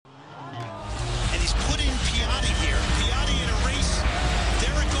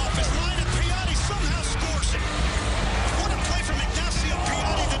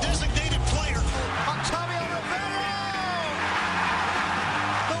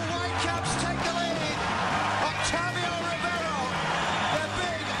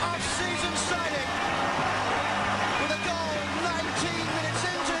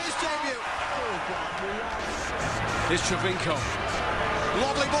Here's Trevinko.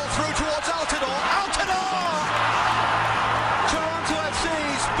 Lovely ball through towards Altidore. Altidore! Toronto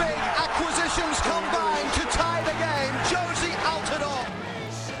FC's big acquisitions combine to tie the game. Josie Altidore.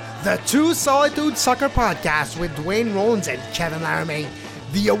 The Two Solitudes Soccer Podcast with Dwayne Rollins and Kevin Laramie.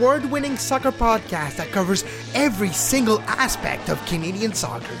 The award-winning soccer podcast that covers every single aspect of Canadian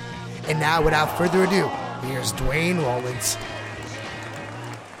soccer. And now, without further ado, here's Dwayne Rollins.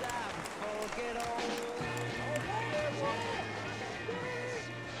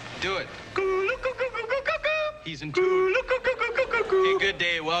 Do it. He's in tune. Hey, good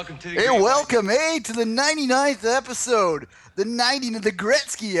day. Welcome to the Welcome, to the 99th episode. The 90th of the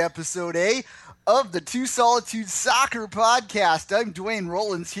Gretzky episode, of the Two Solitudes Soccer Podcast. I'm Dwayne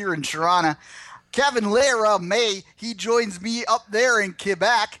Rollins here in Toronto. Kevin Laramie, he joins me up there in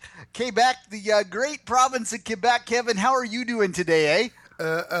Quebec. Quebec, the great province of Quebec. Kevin, how are you doing today,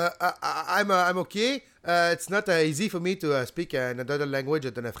 I'm okay. It's not easy for me to speak another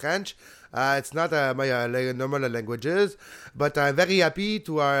language than French. It's not my normal languages, but I'm very happy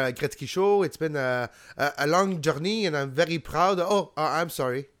to our Gretzky show. It's been a long journey, and I'm very proud. I'm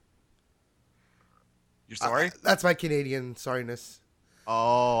sorry. You're sorry? That's my Canadian sorriness.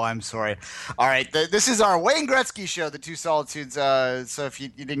 Oh, I'm sorry. All right, this is our Wayne Gretzky show, the Two Solitudes. So if you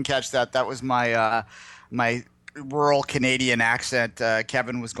didn't catch that, that was my my rural Canadian accent.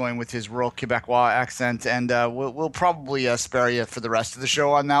 Kevin was going with his rural Quebecois accent, and we'll probably spare you for the rest of the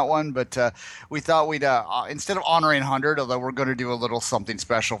show on that one. But we thought we'd, instead of honoring 100, although we're going to do a little something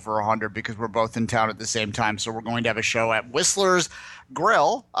special for 100 because we're both in town at the same time. So we're going to have a show at Whistler's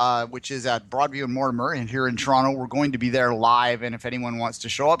Grill, which is at Broadview and Mortimer, and here in Toronto. We're going to be there live, and if anyone wants to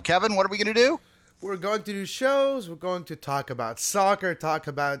show up, Kevin, what are we going to do? We're going to do shows. We're going to talk about soccer, talk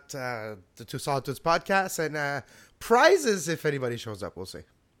about the Two Solitudes podcast, and prizes if anybody shows up. We'll see.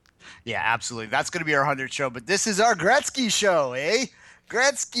 Yeah, absolutely. That's going to be our 100th show, but this is our Gretzky show,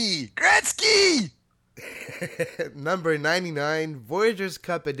 Gretzky! Number 99, Voyageurs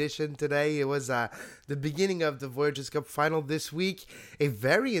Cup edition today. It was the beginning of the Voyageurs Cup final this week. A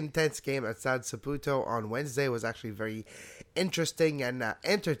very intense game at Stade Saputo on Wednesday. It was actually very interesting and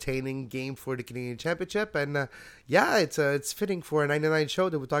entertaining game for the Canadian Championship. And it's fitting for a 99 show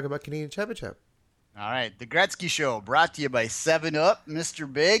that we talk about Canadian Championship. All right, the Gretzky show brought to you by 7-Up,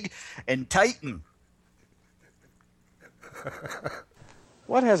 Mr. Big, and Titan.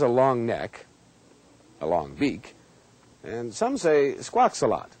 What has a long neck, a long beak, and some say squawks a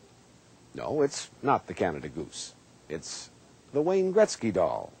lot? No, it's not the Canada Goose. It's the Wayne Gretzky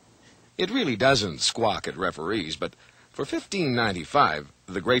doll. It really doesn't squawk at referees, but for $15.95,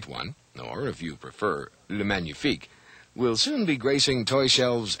 the Great One, or if you prefer, Le Magnifique, will soon be gracing toy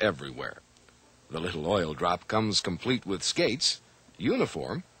shelves everywhere. The little oil drop comes complete with skates,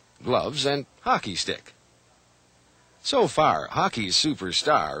 uniform, gloves, and hockey stick. So far, hockey's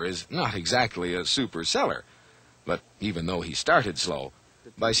superstar is not exactly a super seller, but even though he started slow,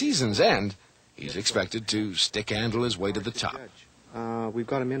 by season's end, he's expected to stick-handle his way to the top. We've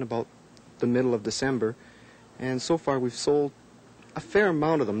got him in about the middle of December, and so far we've sold a fair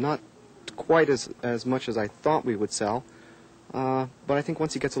amount of them, not quite as much as I thought we would sell, but I think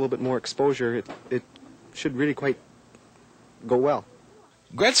once he gets a little bit more exposure, it should really quite go well.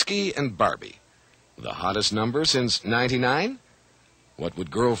 Gretzky and Barbie. The hottest number since '99? What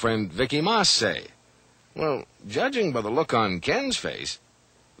would girlfriend Vicky Moss say? Well, judging by the look on Ken's face,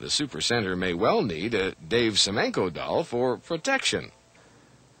 the supercenter may well need a Dave Semenko doll for protection.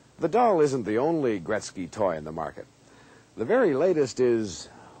 The doll isn't the only Gretzky toy in the market. The very latest is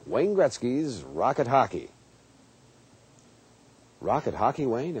Wayne Gretzky's Rocket Hockey. Rocket Hockey,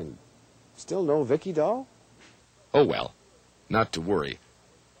 Wayne, and still no Vicky doll? Oh well, not to worry.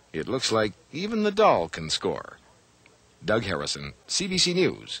 It looks like even the doll can score. Doug Harrison, CBC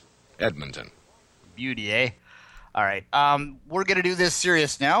News, Edmonton. Beauty, All right. We're going to do this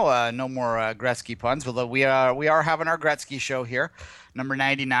serious now. No more Gretzky puns, although we are having our Gretzky show here, number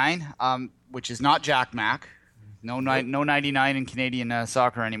 99, which is not Jack Mack. No 99 in Canadian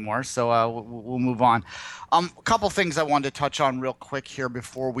soccer anymore, so we'll move on. A couple things I wanted to touch on real quick here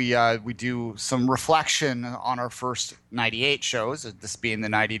before we do some reflection on our first 98 shows, this being the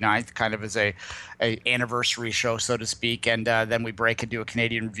 99th, kind of as a anniversary show, so to speak, and then we break and do a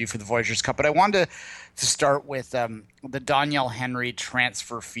Canadian review for the Voyageurs Cup. But I wanted to start with the Daniel Henry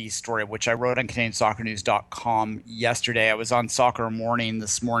transfer fee story, which I wrote on CanadianSoccerNews.com yesterday. I was on Soccer Morning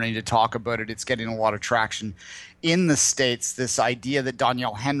this morning to talk about it. It's getting a lot of traction in the States, this idea that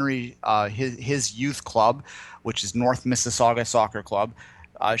Daniel Henry, his youth club, which is North Mississauga Soccer Club,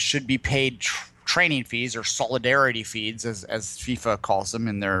 should be paid training fees or solidarity fees, as FIFA calls them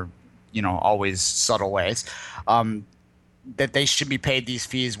in their always subtle ways. That they should be paid these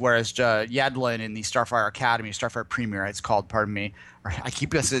fees, whereas Yedlin in the Starfire Academy, Starfire Premier, it's called, pardon me, or I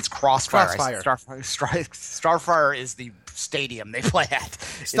keep guessing it's Crossfire. Starfire is the stadium they play at.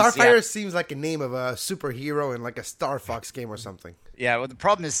 Starfire seems like a name of a superhero in like a Star Fox game or something. Yeah, well, the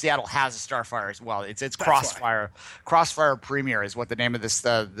problem is Seattle has a Starfire as well. It's Crossfire. Crossfire Premier is what the name of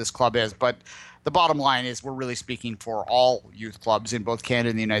this club is, but the bottom line is we're really speaking for all youth clubs in both Canada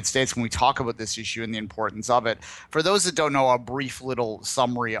and the United States when we talk about this issue and the importance of it. For those that don't know, a brief little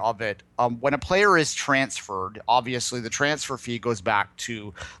summary of it. When a player is transferred, obviously the transfer fee goes back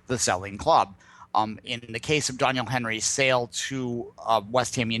to the selling club. In the case of Daniel Henry's sale to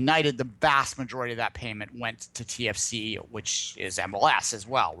West Ham United, the vast majority of that payment went to TFC, which is MLS as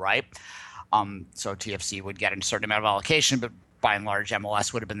well, right? So TFC would get a certain amount of allocation, but by and large,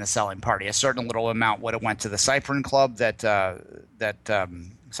 MLS would have been the selling party. A certain little amount would have went to the Cyprian club Cyprus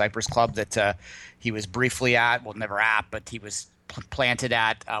club that he was briefly at, well, never at, but he was planted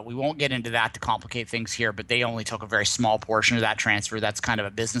at. We won't get into that to complicate things here, but they only took a very small portion of that transfer. That's kind of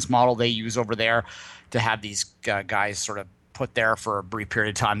a business model they use over there to have these guys sort of put there for a brief period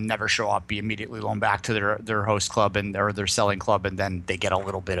of time, never show up, be immediately loaned back to their host club or their selling club, and then they get a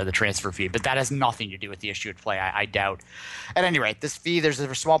little bit of the transfer fee. But that has nothing to do with the issue at play, I doubt. At any rate, this fee, there's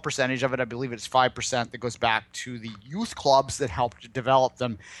a small percentage of it, I believe it's 5%, that goes back to the youth clubs that helped develop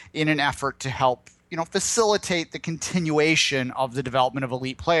them in an effort to help facilitate the continuation of the development of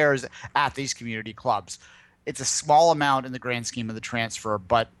elite players at these community clubs. It's a small amount in the grand scheme of the transfer,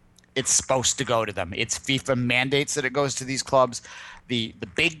 but it's supposed to go to them. It's FIFA mandates that it goes to these clubs. The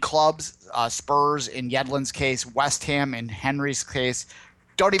big clubs, Spurs in Yedlin's case, West Ham in Henry's case,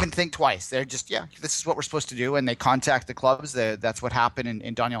 don't even think twice. They're just, this is what we're supposed to do, and they contact the clubs. That's what happened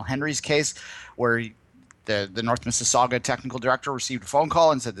in Daniel Henry's case, where the North Mississauga technical director received a phone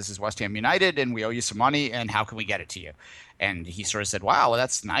call and said, this is West Ham United, and we owe you some money, and how can we get it to you? And he sort of said, wow, well,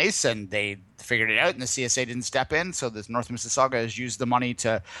 that's nice. And they figured it out, and the CSA didn't step in. So the North Mississauga has used the money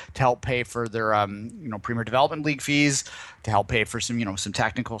to help pay for their Premier Development League fees, to help pay for some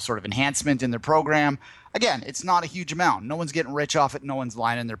technical sort of enhancement in their program. Again, it's not a huge amount. No one's getting rich off it. No one's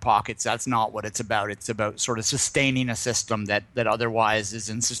lining their pockets. That's not what it's about. It's about sort of sustaining a system that otherwise is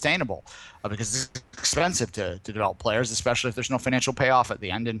unsustainable because it's expensive to develop players, especially if there's no financial payoff at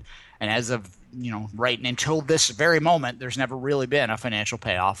the end. And as of right until this very moment, there's never really been a financial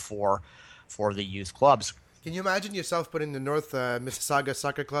payoff for the youth clubs. Can you imagine yourself putting the North Mississauga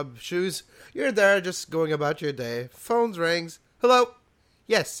Soccer Club shoes? You're there just going about your day. Phones rings. Hello?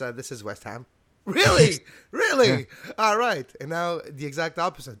 Yes, this is West Ham. Really? Really? Yeah. All right. And now the exact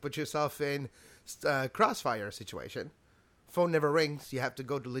opposite. Put yourself in Crossfire situation. Phone never rings. You have to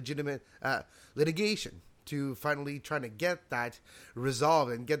go to legitimate litigation to finally trying to get that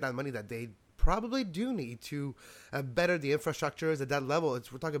resolved and get that money that they probably do need to better the infrastructures at that level.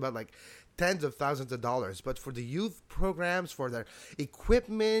 We're talking about like tens of thousands of dollars. But for the youth programs, for their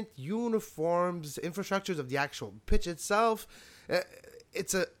equipment, uniforms, infrastructures of the actual pitch itself,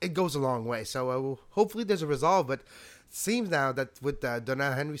 it goes a long way. So hopefully there's a resolve. But it seems now that with the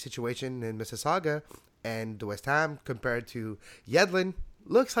Donnell Henry situation in Mississauga and the West Ham compared to Yedlin,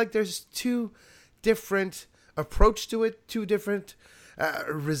 looks like there's two different approach to it, two different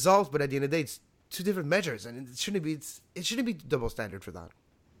results. But at the end of the day, it's two different measures, and it shouldn't be double standard for that.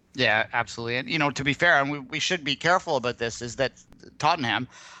 Yeah, absolutely. And to be fair, and we should be careful about this, is that Tottenham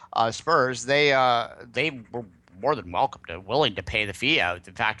Spurs they were more than willing to pay the fee out.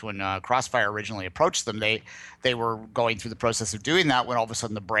 In fact, when Crossfire originally approached them, they were going through the process of doing that when all of a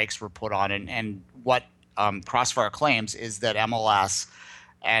sudden the brakes were put on. And what Crossfire claims is that MLS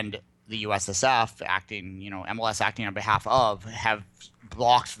and the USSF MLS acting on behalf of, have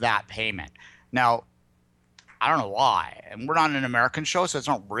blocked that payment. Now, I don't know why. And we're not an American show, so it's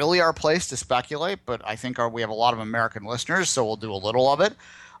not really our place to speculate, but I think we have a lot of American listeners, so we'll do a little of it.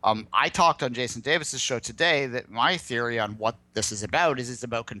 I talked on Jason Davis's show today that my theory on what this is about is it's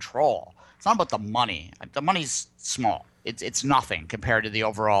about control. It's not about the money. The money's small. It's nothing compared to the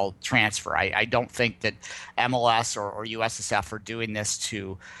overall transfer. I don't think that MLS or USSF are doing this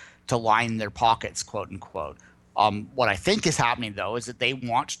to line their pockets, quote unquote. What I think is happening, though, is that they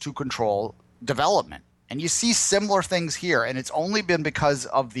want to control development. And you see similar things here, and it's only been because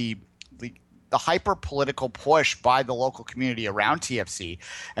of the hyper-political push by the local community around TFC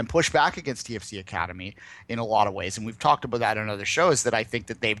and push back against TFC Academy in a lot of ways. And we've talked about that on other shows, that I think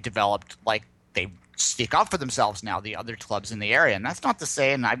that they've developed, like, they stick up for themselves now, the other clubs in the area. And that's not to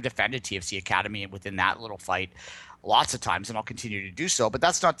say, and I've defended TFC Academy within that little fight lots of times, and I'll continue to do so, but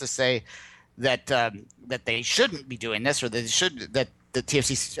that's not to say that that they shouldn't be doing this, or that that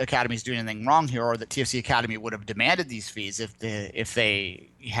TFC Academy is doing anything wrong here, or that TFC Academy would have demanded these fees if they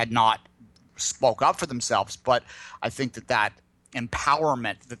had not spoke up for themselves. But I think that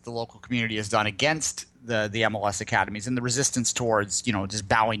empowerment that the local community has done against the MLS academies and the resistance towards, just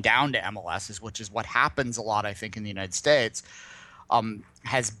bowing down to MLS, which is what happens a lot, I think, in the United States,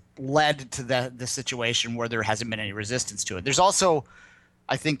 has led to the situation where there hasn't been any resistance to it. There's also,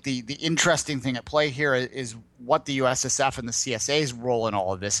 I think, the interesting thing at play here is what the USSF and the CSA's role in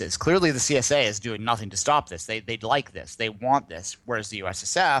all of this is. Clearly, the CSA is doing nothing to stop this. They'd like this. They want this, whereas the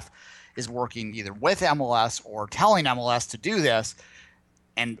USSF is working either with MLS or telling MLS to do this.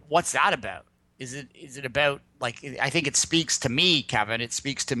 And what's that about? Is it about, like, I think it speaks to me, Kevin, it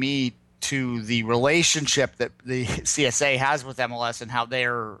speaks to me to the relationship that the CSA has with MLS and how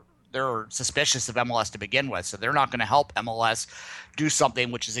they're suspicious of MLS to begin with. So they're not going to help MLS do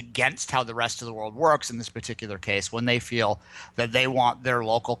something which is against how the rest of the world works in this particular case, when they feel that they want their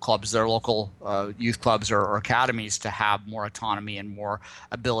local clubs, their local youth clubs or academies to have more autonomy and more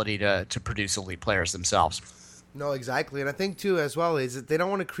ability to produce elite players themselves. No, exactly. And I think, too, as well, is that they don't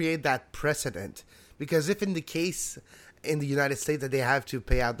want to create that precedent. Because if in the case in the United States that they have to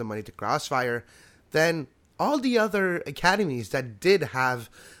pay out the money to Crossfire, then all the other academies that did have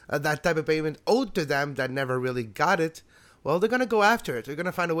that type of payment owed to them that never really got it, well, they're going to go after it. They're going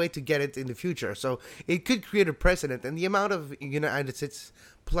to find a way to get it in the future. So it could create a precedent. And the amount of United States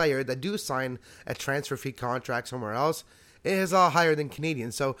players that do sign a transfer fee contract somewhere else is all higher than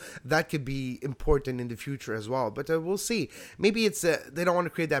Canadian. So that could be important in the future as well. But we'll see. Maybe it's they don't want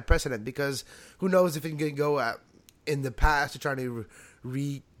to create that precedent, because who knows if it can go in the past to try to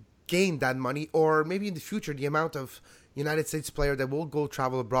regain that money, or maybe in the future the amount of United States player that will go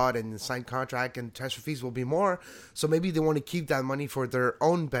travel abroad and sign contract and transfer fees will be more. So maybe they want to keep that money for their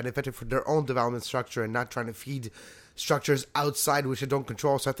own benefit, for their own development structure, and not trying to feed structures outside which they don't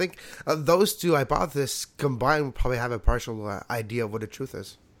control. So I think those two hypotheses combined will probably have a partial idea of what the truth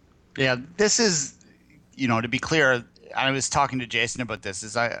is. Yeah, this is, to be clear, I was talking to Jason about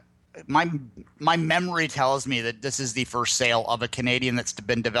this, my memory tells me that this is the first sale of a Canadian that's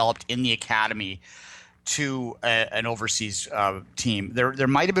been developed in the academy to an overseas team. There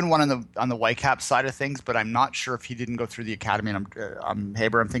might have been one on the Whitecaps side of things, but I'm not sure if he didn't go through the academy. And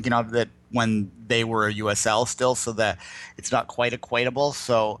Haber, I'm thinking of that when they were a USL still, so that it's not quite equatable.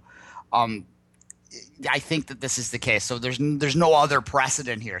 So I think that this is the case. So there's no other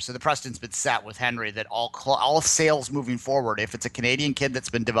precedent here. So the precedent's been set with Henry that all sales moving forward, if it's a Canadian kid that's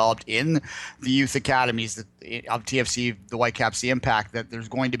been developed in the youth academies of TFC, the Whitecaps, the Impact, that there's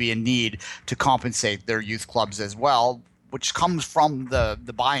going to be a need to compensate their youth clubs as well, which comes from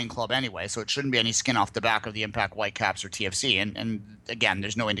the buying club anyway. So it shouldn't be any skin off the back of the Impact, Whitecaps, or TFC. And again,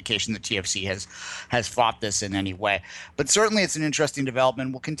 there's no indication that TFC has fought this in any way. But certainly it's an interesting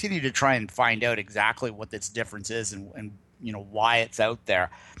development. We'll continue to try and find out exactly what this difference is and why it's out there.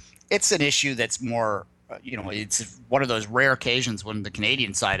 It's an issue that's more, it's one of those rare occasions when the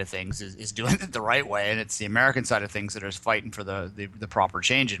Canadian side of things is doing it the right way, and it's the American side of things that is fighting for the proper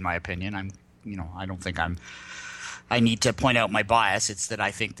change, in my opinion. I don't think I need to point out my bias. It's that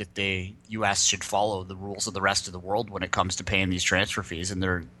I think that the U.S. should follow the rules of the rest of the world when it comes to paying these transfer fees, and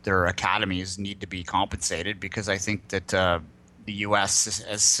their academies need to be compensated, because I think that the U.S.,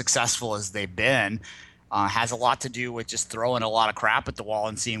 as successful as they've been, has a lot to do with just throwing a lot of crap at the wall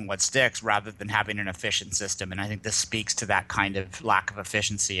and seeing what sticks, rather than having an efficient system. And I think this speaks to that kind of lack of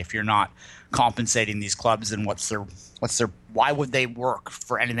efficiency. If you're not compensating these clubs, then why would they work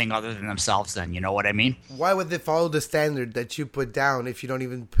for anything other than themselves then? You know what I mean? Why would they follow the standard that you put down if you don't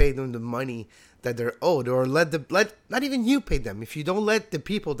even pay them the money that they're owed, or let not even you pay them? If you don't let the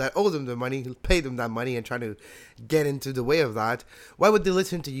people that owe them the money pay them that money and try to get into the way of that, why would they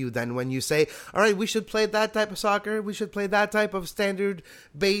listen to you then when you say, all right, we should play that type of soccer, we should play that type of standard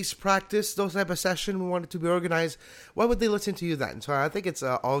base practice, those type of session, we want it to be organized? Why would they listen to you then? So I think it's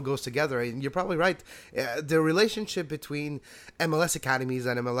all goes together, and you're probably right. The relationship between MLS academies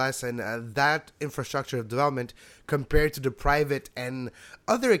and MLS and that infrastructure of development compared to the private and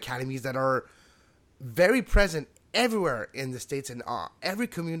other academies that are very present everywhere in the States, and every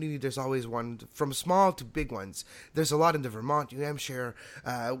community there's always one, from small to big ones. There's a lot in the Vermont, New Hampshire,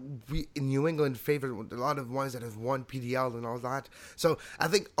 we in New England favor a lot of ones that have won PDL and all that. So I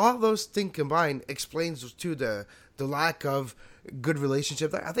think all those things combined explains to the lack of good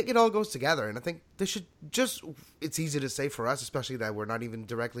relationship. I think it all goes together, and I think they should just, it's easy to say for us, especially that we're not even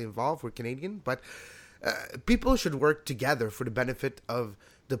directly involved, we're Canadian, but people should work together for the benefit of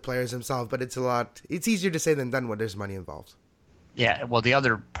the players themselves. But it's easier to say than done when there's money involved. Yeah, well, the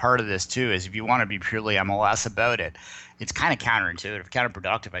other part of this too is if you want to be purely MLS about it, it's kind of counterintuitive,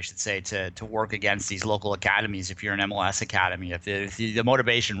 counterproductive, I should say, to work against these local academies. If you're an MLS academy, if the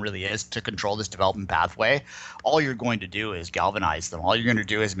motivation really is to control this development pathway, all you're going to do is galvanize them. All you're going to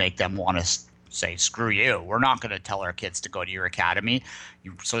do is make them want to say, "Screw you! We're not going to tell our kids to go to your academy."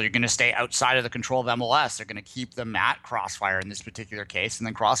 So you're going to stay outside of the control of MLS. They're going to keep them at Crossfire in this particular case, and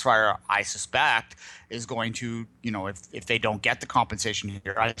then Crossfire, I suspect, is going to, if they don't get the compensation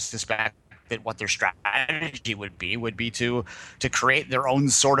here, I suspect that what their strategy would be to create their own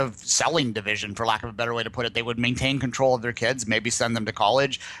sort of selling division, for lack of a better way to put it. They would maintain control of their kids, maybe send them to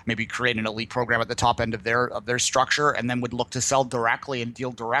college, maybe create an elite program at the top end of their structure, and then would look to sell directly and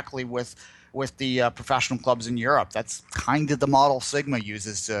deal directly with the professional clubs in Europe. That's kind of the model Sigma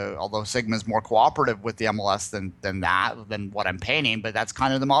uses, although Sigma is more cooperative with the MLS than what I'm painting, but that's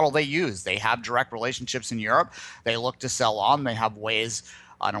kind of the model they use. They have direct relationships in Europe. They look to sell on. They have ways,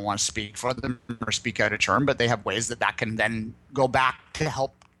 I don't want to speak for them or speak out of turn, but they have ways that can then go back to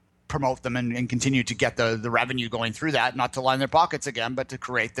help promote them and continue to get the revenue going through that, not to line their pockets again, but to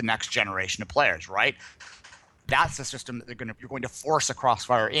create the next generation of players, right? That's the system that you're going to force a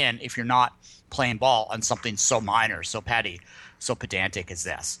Crossfire in if you're not playing ball on something so minor, so petty, so pedantic as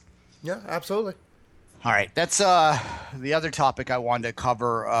this. Yeah, absolutely. All right, that's the other topic I wanted to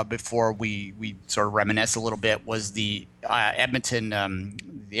cover before we sort of reminisce a little bit was the Edmonton,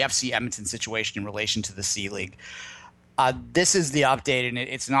 the FC Edmonton situation in relation to the C League. This is the update, and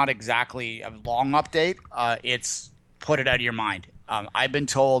it's not exactly a long update. It's put it out of your mind. I've been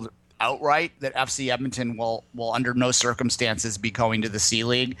told outright that FC Edmonton will under no circumstances be going to the C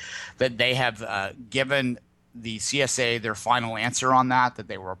League, that they have given the CSA their final answer on that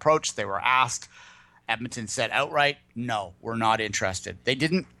they were approached, they were asked. Edmonton said outright, no, we're not interested. They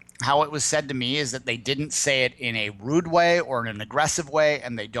didn't, how it was said to me is that they didn't say it in a rude way or in an aggressive way,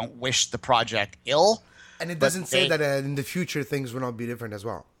 and they don't wish the project ill. And it doesn't say that in the future things will not be different as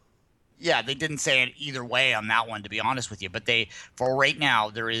well. Yeah, they didn't say it either way on that one, to be honest with you. But for right now,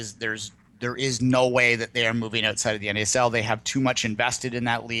 there is no way that they are moving outside of the NASL. They have too much invested in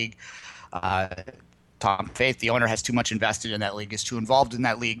that league. Tom Faith, the owner, has too much invested in that league, is too involved in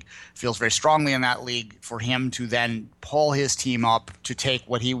that league, feels very strongly in that league. For him to then pull his team up to take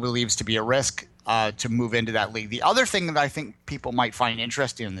what he believes to be a risk to move into that league. The other thing that I think people might find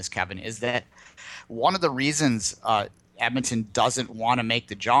interesting in this, Kevin, is that one of the reasons Edmonton doesn't want to make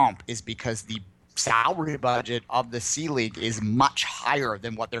the jump is because the salary budget of the C League is much higher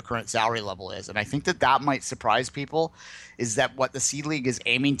than what their current salary level is. And I think that might surprise people, is that what the C League is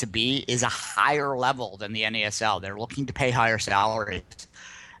aiming to be is a higher level than the NASL. They're looking to pay higher salaries.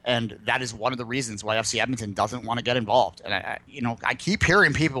 And that is one of the reasons why FC Edmonton doesn't want to get involved. And I keep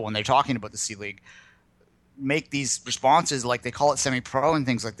hearing people when they're talking about the C League make these responses like they call it semi-pro and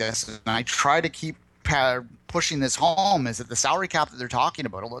things like this. And I try to keep pushing this home, is that the salary cap that they're talking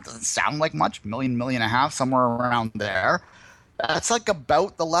about, although it doesn't sound like much, $1.5 million, somewhere around there, that's like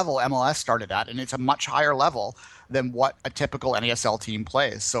about the level MLS started at, and it's a much higher level than what a typical NASL team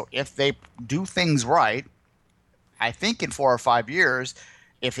plays. So if they do things right, I think in 4 or 5 years,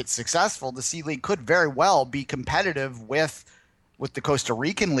 if it's successful, the C League could very well be competitive with the Costa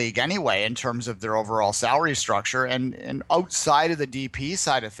Rican League anyway, in terms of their overall salary structure, and outside of the DP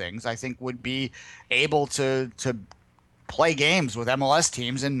side of things, I think would be able to play games with MLS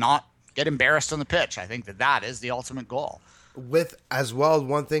teams and not get embarrassed on the pitch. I think that is the ultimate goal. With as well,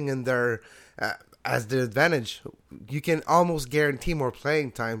 one thing in their as the advantage, you can almost guarantee more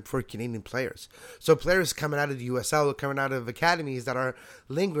playing time for Canadian players. So players coming out of the USL, coming out of academies that are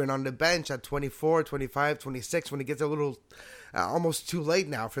lingering on the bench at 24, 25, 26, when it gets a little almost too late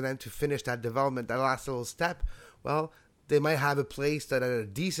now for them to finish that development, that last little step, well, they might have a place that at a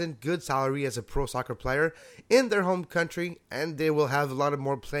decent, good salary as a pro soccer player in their home country, and they will have a lot of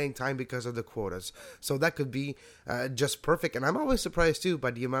more playing time because of the quotas. So that could be just perfect. And I'm always surprised, too,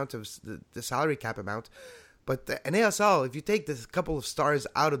 by the amount of the salary cap amount. But the NASL, if you take this couple of stars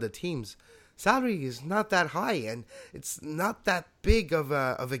out of the teams, salary is not that high, and it's not that big of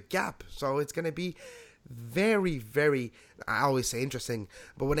a gap. So it's going to be very, very, I always say interesting,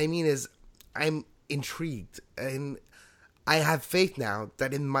 but what I mean is I'm intrigued, and I have faith now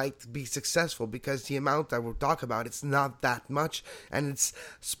that it might be successful, because the amount that we'll talk about, it's not that much, and it's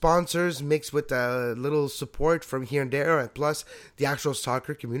sponsors mixed with a little support from here and there, and plus the actual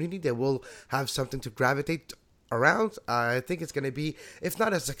soccer community that will have something to gravitate around. I think it's going to be, if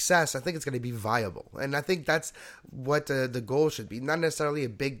not a success, I think it's going to be viable, and I think that's what the goal should be. Not necessarily a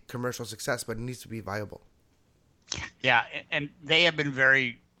big commercial success, but it needs to be viable. Yeah, and they have been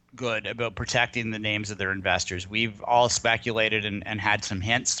very good about protecting the names of their investors. We've all speculated and had some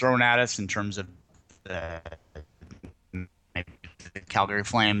hints thrown at us in terms of maybe the Calgary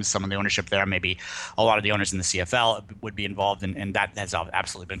Flames, some of the ownership there, maybe a lot of the owners in the CFL would be involved, and that has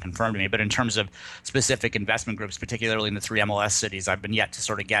absolutely been confirmed to me. But in terms of specific investment groups, particularly in the three MLS cities, I've been yet to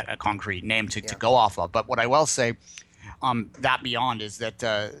sort of get a concrete name to go off of. But what I will say, that beyond, is that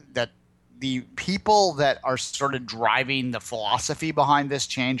that the people that are sort of driving the philosophy behind this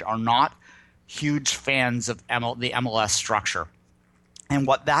change are not huge fans of the MLS structure. And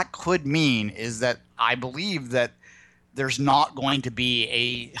what that could mean is that I believe that there's not going to be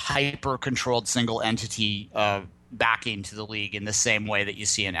a hyper-controlled single entity backing to the league in the same way that you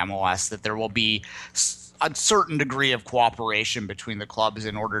see in MLS, that there will be a certain degree of cooperation between the clubs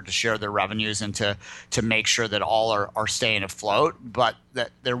in order to share their revenues and to make sure that all are staying afloat, but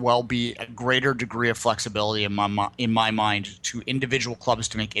that there will be a greater degree of flexibility in my mind to individual clubs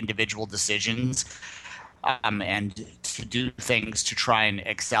to make individual decisions and to do things to try and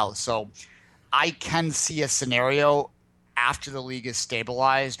excel. So I can see a scenario after the league is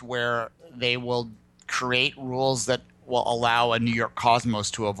stabilized where they will create rules that will allow a New York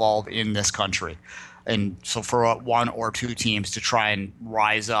Cosmos to evolve in this country. And so for one or two teams to try and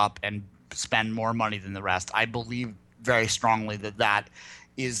rise up and spend more money than the rest, I believe very strongly that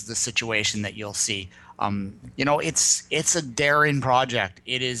is the situation that you'll see. It's a daring project.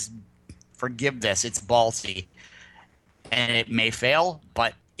 It is, forgive this, it's ballsy. And it may fail,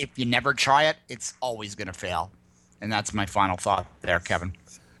 but if you never try it, it's always going to fail. And that's my final thought there, Kevin.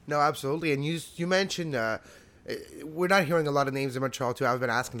 No, absolutely. And you mentioned we're not hearing a lot of names in Montreal, too. I've been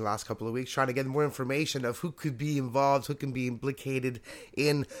asking the last couple of weeks, trying to get more information of who could be involved, who can be implicated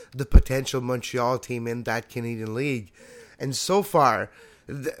in the potential Montreal team in that Canadian League. And so far,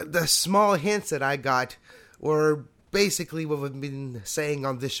 the small hints that I got were basically what we've been saying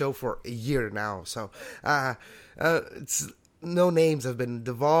on this show for a year now. So no names have been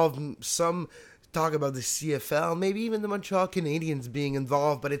devolved. Some talk about the CFL, maybe even the Montreal Canadiens being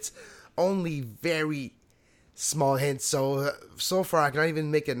involved, but it's only very small hints. So far, I cannot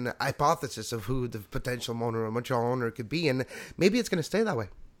even make an hypothesis of who the potential owner or Montreal owner could be, and maybe it's going to stay that way.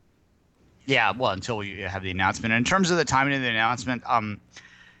 Yeah, well, until we have the announcement. In terms of the timing of the announcement,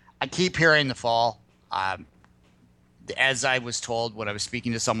 I keep hearing the fall. As I was told when I was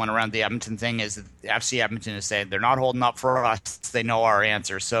speaking to someone around the Edmonton thing, is that FC Edmonton is saying they're not holding up for us. They know our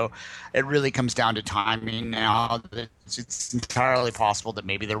answer. So it really comes down to timing now. It's entirely possible that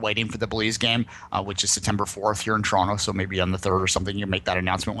maybe they're waiting for the Blues game, which is September 4th here in Toronto. So maybe on the 3rd or something, you make that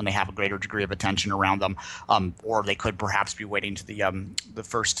announcement when they have a greater degree of attention around them. Or they could perhaps be waiting to the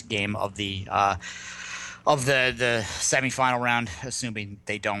first game of the semifinal round, assuming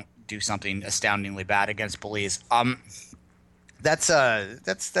they don't do something astoundingly bad against Belize.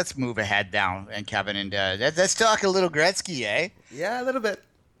 Let's move ahead now, and Kevin, and let's talk a little Gretzky, eh? Yeah, a little bit.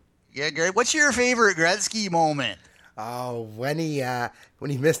 Yeah, great. What's your favorite Gretzky moment? Oh, when he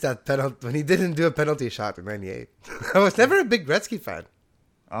missed that penalty, when he didn't do a penalty shot in '98. I was never a big Gretzky fan.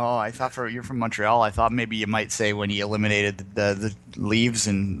 Oh, I thought you're from Montreal. I thought maybe you might say when he eliminated the Leaves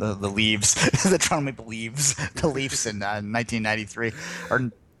and the Leaves, the Toronto Maple Leaves, the Leafs in 1993,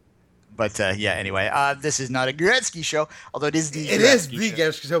 But anyway, this is not a Gretzky show, although it is the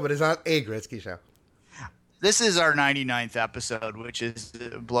Gretzky show, but it's not a Gretzky show. This is our 99th episode, which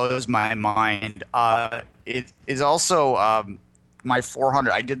blows my mind. It is also my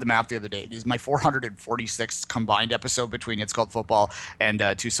 400. I did the math the other day. It is my 446th combined episode between It's Called Football and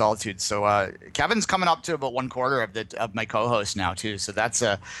Two Solitudes. So Kevin's coming up to about 1/4 of my co-host now too. So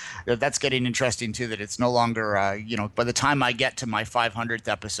that's getting interesting too. That it's no longer by the time I get to my 500th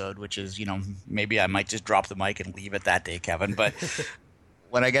episode, which is maybe I might just drop the mic and leave it that day, Kevin. But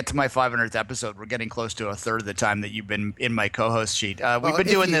when I get to my 500th episode, we're getting close to a third of the time that you've been in my co-host sheet. We've been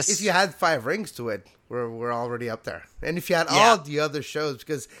doing this. If you had 5 rings to it, we're already up there. And if you had all the other shows,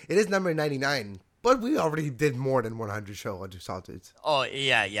 because it is number 99, but we already did more than 100 shows on Two Solitudes. Oh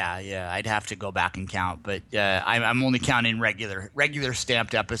yeah. I'd have to go back and count, but I'm only counting regular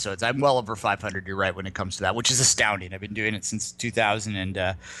stamped episodes. I'm well over 500. You're right when it comes to that, which is astounding. I've been doing it since 2000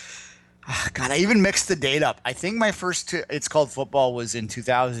 and. God, I even mixed the date up. I think my first It's Called Football was in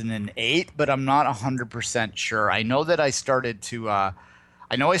 2008, but I'm not 100% sure. I know that I started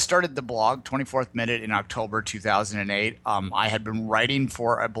the blog 24th Minute in October 2008. I had been writing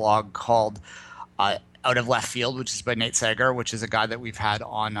for a blog called Out of Left Field, which is by Nate Sager, which is a guy that we've had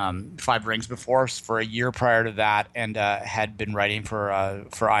on Five Rings before for a year prior to that, and had been writing for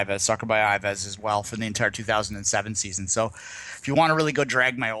Ives, Soccer by Ives as well for the entire 2007 season. So if you want to really go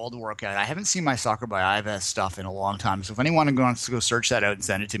drag my old work out, I haven't seen my Soccer by Ives stuff in a long time. So if anyone wants to go search that out and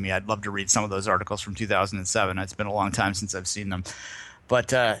send it to me, I'd love to read some of those articles from 2007. It's been a long time since I've seen them.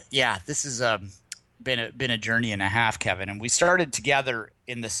 But yeah, this has been a journey and a half, Kevin. And we started together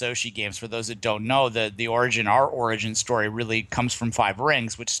in the Sochi games. For those that don't know, our origin story really comes from Five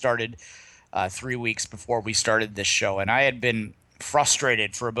Rings, which started 3 weeks before we started this show. And I had been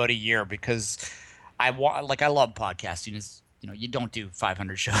frustrated for about a year because I love podcasting. Is you don't do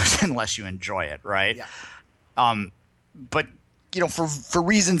 500 shows unless you enjoy it, right? Yeah. But for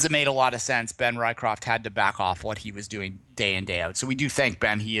reasons that made a lot of sense, Ben Rycroft had to back off what he was doing day in, day out. So we do thank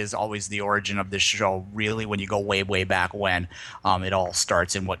Ben. He is always the origin of this show, really, when you go way, way back when it all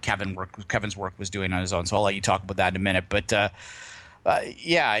starts and what Kevin's work was doing on his own. So I'll let you talk about that in a minute. But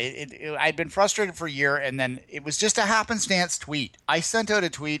I'd been frustrated for a year, and then it was just a happenstance tweet. I sent out a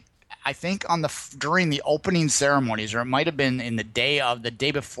tweet, I think during the opening ceremonies, or it might have been in the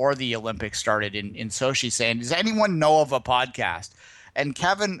day before the Olympics started in Sochi, saying, does anyone know of a podcast? And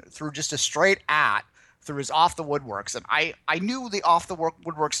Kevin, through just a straight through his Off the Woodworks, and I knew the Off the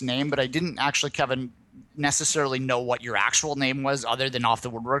Woodworks name, but I didn't actually, Kevin, necessarily know what your actual name was other than Off the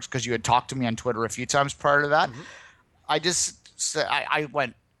Woodworks, because you had talked to me on Twitter a few times prior to that. Mm-hmm. I just said, I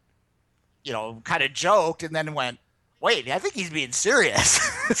went, kind of joked, and then went, wait, I think he's being serious.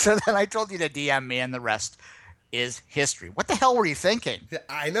 So then I told you to DM me, and the rest is history. What the hell were you thinking?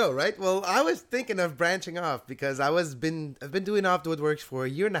 I know, right? Well, I was thinking of branching off because I've been doing Off the Woodworks for a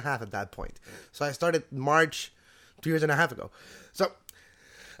year and a half at that point. So I started March 2 years and a half ago. So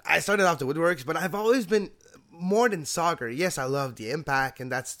I started Off the Woodworks, but I've always been more than soccer. Yes, I love the impact,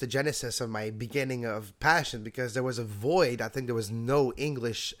 and that's the genesis of my beginning of passion, because there was a void. I think there was no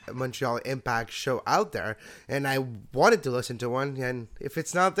English Montreal Impact show out there, and I wanted to listen to one, and if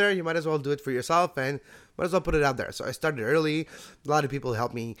it's not there, you might as well do it for yourself, and might as well put it out there. So I started early. A lot of people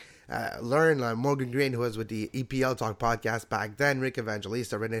helped me learn. Morgan Green, who was with the EPL Talk podcast back then, Rick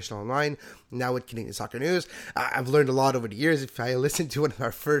Evangelista, Red Nation Online, now with Canadian Soccer News. I've learned a lot over the years. If I listened to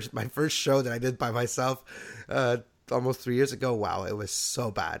my first show that I did by myself almost 3 years ago, wow, it was so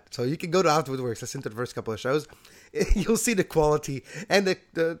bad. So you can go to Off the Woodworks, listen to the first couple of shows. You'll see the quality, and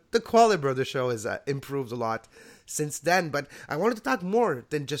the quality of the show has improved a lot since then. But I wanted to talk more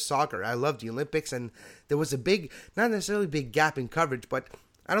than just soccer. I love the Olympics, and there was a not necessarily big gap in coverage, but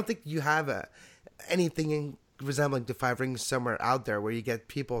I don't think you have anything resembling to Five Rings somewhere out there where you get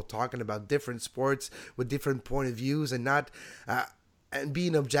people talking about different sports with different point of views, and not and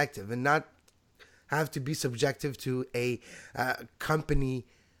being objective, and not have to be subjective to a company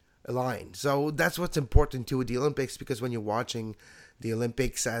line. So that's what's important too with the Olympics, because when you're watching the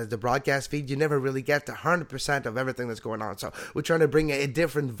Olympics as the broadcast feed, you never really get 100% of everything that's going on. So we're trying to bring a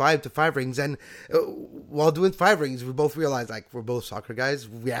different vibe to Five Rings, and while doing Five Rings, we both realized, we're both soccer guys,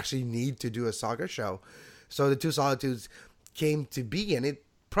 we actually need to do a soccer show. So the two Solitudes came to be, and it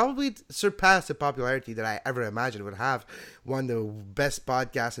probably surpassed the popularity that I ever imagined it would have. Won the best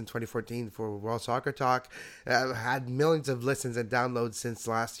podcast in 2014 for World Soccer Talk. Had millions of listens and downloads since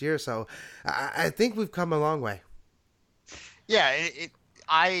last year. So I think we've come a long way. Yeah,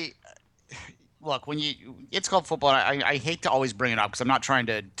 look, it's called football. And I hate to always bring it up because I'm not trying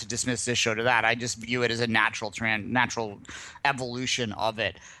to dismiss this show to that. I just view it as a natural evolution of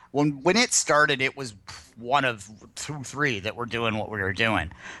it. When it started, it was one of 2-3 that were doing what we were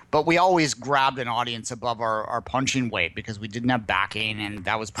doing. But we always grabbed an audience above our punching weight because we didn't have backing, and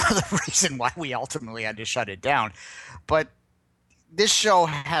that was part of the reason why we ultimately had to shut it down. But this show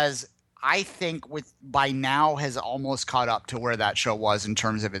has, I think, by now has almost caught up to where that show was in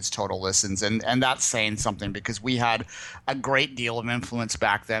terms of its total listens. And that's saying something, because we had a great deal of influence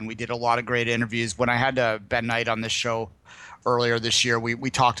back then. We did a lot of great interviews. When I had Ben Knight on this show earlier this year,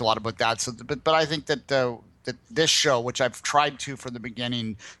 we talked a lot about that. So, but I think that that this show, which I've tried to from the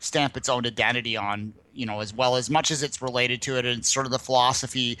beginning stamp its own identity on, as well, as much as it's related to it, and sort of the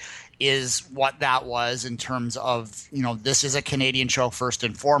philosophy is what that was in terms of, this is a Canadian show first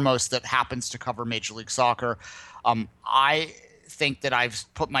and foremost that happens to cover Major League Soccer. I think that I've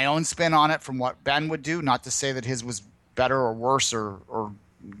put my own spin on it from what Ben would do, not to say that his was better or worse or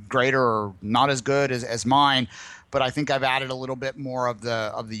greater or not as good as mine. But I think I've added a little bit more of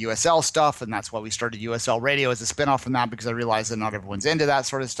the USL stuff, and that's why we started USL Radio as a spinoff from that, because I realized that not everyone's into that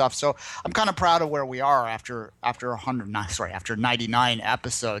sort of stuff. So I'm kind of proud of where we are after 99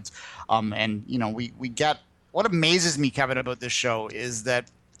 episodes. And we get, what amazes me, Kevin, about this show is that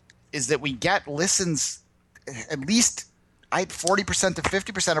is that we get listens at least 40% to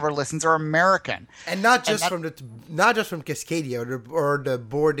 50% of our listens are American, and not just from Cascadia or the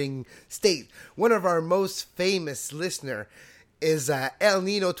boarding state. One of our most famous listener is El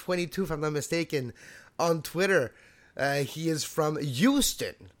Nino 22, if I'm not mistaken, on Twitter. He is from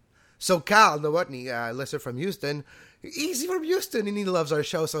Houston. So Cal Nowotny, listener from Houston, he's from Houston and he loves our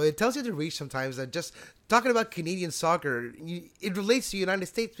show. So it tells you the reach sometimes that just talking about Canadian soccer, it relates to the United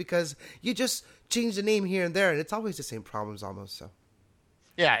States because you just change the name here and there, and it's always the same problems almost. So,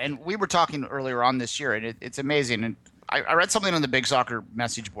 yeah, and we were talking earlier on this year, and it's amazing. And I read something on the Big Soccer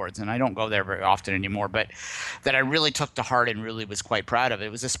message boards, and I don't go there very often anymore, but that I really took to heart and really was quite proud of.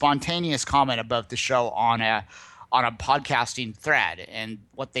 It was a spontaneous comment about the show on a podcasting thread, and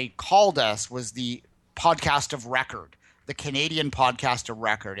what they called us was the podcast of record, the Canadian podcast of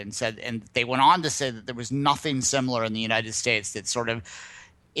record, and they went on to say that there was nothing similar in the United States that sort of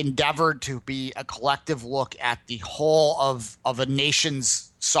endeavored to be a collective look at the whole of a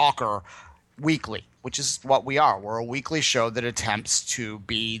nation's soccer weekly, which is what we are. We're a weekly show that attempts to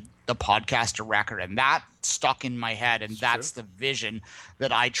be the podcast of record, and that stuck in my head, and that's the vision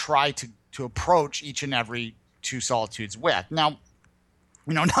that I try to approach each and every Two Solitudes with. Now,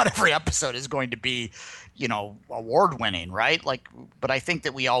 not every episode is going to be, award-winning, right? But I think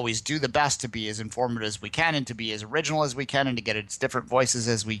that we always do the best to be as informative as we can and to be as original as we can and to get its different voices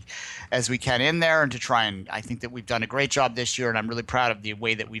as we can in there and to try and I think that we've done a great job this year, and I'm really proud of the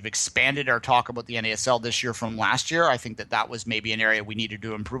way that we've expanded our talk about the NASL this year from last year. I think that was maybe an area we needed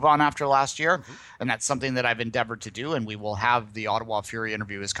to improve on after last year, and that's something that I've endeavored to do, and we will have the Ottawa Fury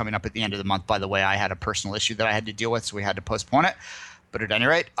interview is coming up at the end of the month. By the way, I had a personal issue that I had to deal with, so we had to postpone it. But at any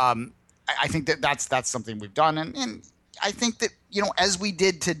rate, I think that's something we've done. And I think that, as we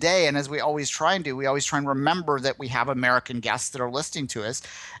did today and as we always try and do, we always try and remember that we have American guests that are listening to us.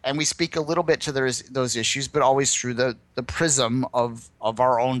 And we speak a little bit to those issues, but always through the prism of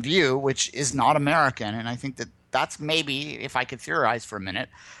our own view, which is not American. And I think that that's maybe, if I could theorize for a minute,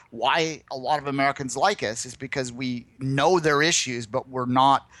 why a lot of Americans like us is because we know their issues, but we're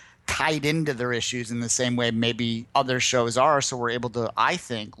not tied into their issues in the same way maybe other shows are. So we're able to, I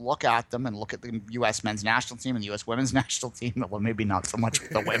think, look at them and look at the U.S. men's national team and the U.S. women's national team. Well, maybe not so much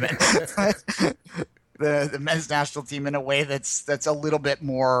with the women. the men's national team in a way that's a little bit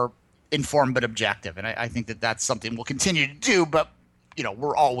more informed but objective. And I think that that's something we'll continue to do, but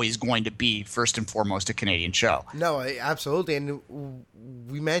we're always going to be first and foremost a Canadian show. No, absolutely. And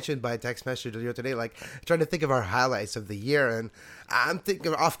we mentioned by text message earlier today, trying to think of our highlights of the year. And I'm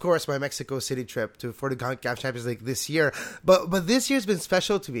thinking, of course, my Mexico City trip for the CONCACAF Champions League this year. But this year's been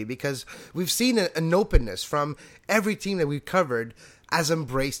special to me because we've seen an openness from every team that we've covered has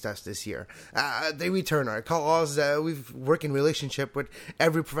embraced us this year. They return our calls. We've worked in relationship with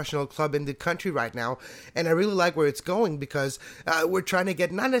every professional club in the country right now. And I really like where it's going because we're trying to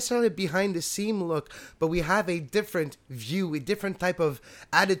get not necessarily behind the scene look, but we have a different view, a different type of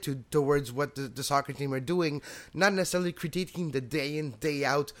attitude towards what the soccer team are doing. Not necessarily critiquing the day in, day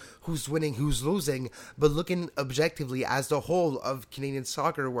out, who's winning, who's losing, but looking objectively as the whole of Canadian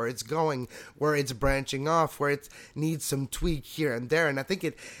soccer, where it's going, where it's branching off, where it needs some tweak here and there. And I think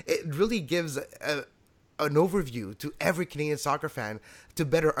it really gives an overview to every Canadian soccer fan to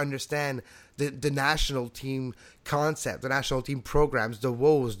better understand the national team concept, the national team programs, the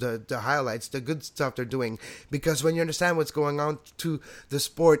woes, the highlights, the good stuff they're doing. Because when you understand what's going on to the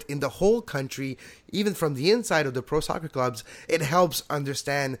sport in the whole country, even from the inside of the pro soccer clubs, it helps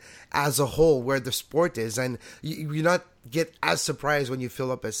understand as a whole where the sport is. And you not get as surprised when you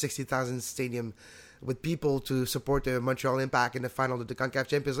fill up a 60,000 stadium with people to support the Montreal Impact in the final of the CONCACAF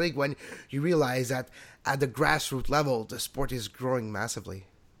Champions League, when you realize that at the grassroots level, the sport is growing massively.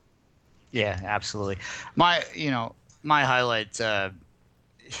 Yeah, absolutely. My highlight, I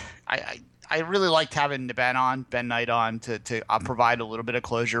really liked having Ben Knight on to provide a little bit of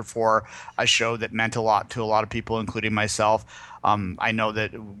closure for a show that meant a lot to a lot of people, including myself. I know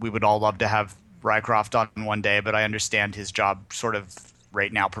that we would all love to have Rycroft on one day, but I understand his job sort of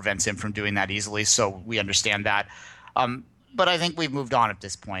right now prevents him from doing that easily, so we understand that. But I think we've moved on at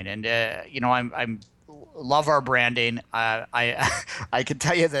this point, and I'm love our branding. I can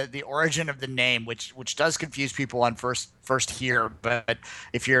tell you the origin of the name, which does confuse people on first hear, but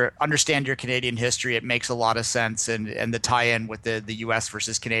if you understand your Canadian history, it makes a lot of sense. And the tie-in with the U.S.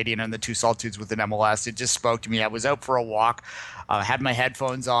 versus Canadian and the Two Solitudes with an MLS, it just spoke to me. I was out for a walk, had my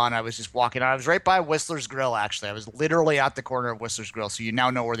headphones on. I was just walking. I was right by Whistler's Grill, actually. I was literally at the corner of Whistler's Grill. So you now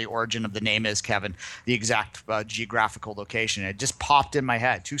know where the origin of the name is, Kevin, the exact geographical location. It just popped in my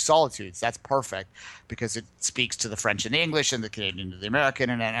head. Two Solitudes. That's perfect. because it speaks to the French and the English and the Canadian to the American,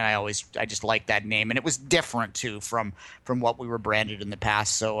 and I just like that name, and it was different too from what we were branded in the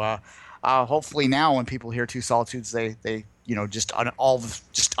past. So hopefully now when people hear Two Solitudes, they just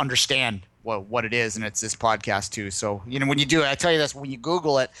understand what it is, and it's this podcast too. So when you do it, I tell you this: when you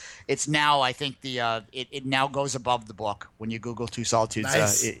Google it, it's now, I think it now goes above the book. When you Google Two Solitudes,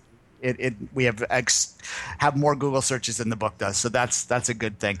 Nice. We have more Google searches than the book does, so that's a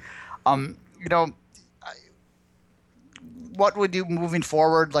good thing. What would you moving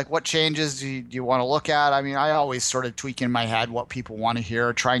forward? Like, what changes do you want to look at? I mean, I always sort of tweak in my head what people want to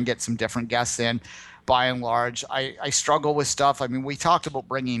hear, try and get some different guests in. By and large, I struggle with stuff. I mean, we talked about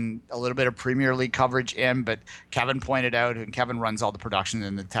bringing a little bit of Premier League coverage in, but Kevin pointed out, and Kevin runs all the production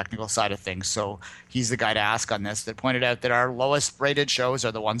and the technical side of things, so he's the guy to ask on this, that pointed out that our lowest rated shows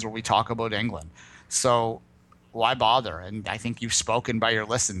are the ones where we talk about England. So why bother? And I think you've spoken by your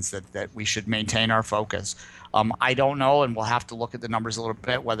listens that we should maintain our focus. I don't know, and we'll have to look at the numbers a little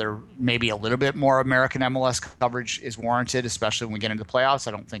bit, whether maybe a little bit more American MLS coverage is warranted, especially when we get into the playoffs.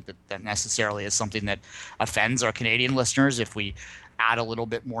 I don't think that necessarily is something that offends our Canadian listeners if we add a little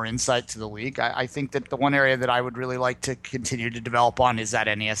bit more insight to the league. I think that the one area that I would really like to continue to develop on is that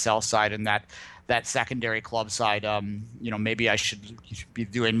NASL side and that secondary club side. Maybe I should be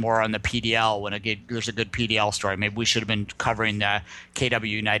doing more on the PDL when there's a good PDL story. Maybe we should have been covering the KW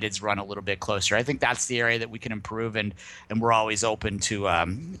United's run a little bit closer. I think that's the area that we can improve, and we're always open to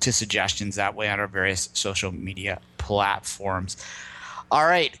suggestions that way on our various social media platforms. All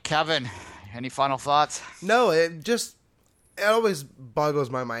right, Kevin, any final thoughts? No, it always boggles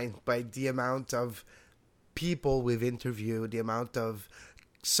my mind by the amount of people we've interviewed, the amount of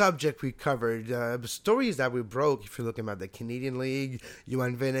subject we covered, stories that we broke. If you're looking at the Canadian League,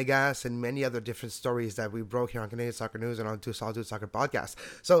 Juan Venegas, and many other different stories that we broke here on Canadian Soccer News and on Two Solitude Soccer Podcast.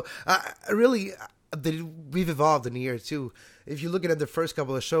 So really, we've evolved in a year too. If you're looking at the first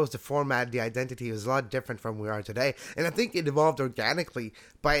couple of shows, the format, the identity is a lot different from where we are today. And I think it evolved organically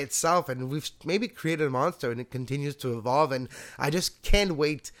by itself, and we've maybe created a monster, and it continues to evolve. And I just can't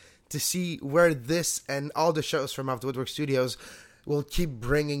wait to see where this and all the shows from Off the Woodwork Studios will keep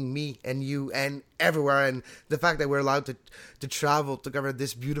bringing me and you and everywhere. And the fact that we're allowed to travel to cover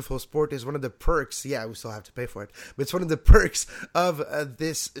this beautiful sport is one of the perks. Yeah, we still have to pay for it, but it's one of the perks of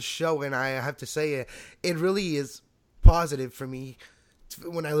this show. And I have to say, it really is positive for me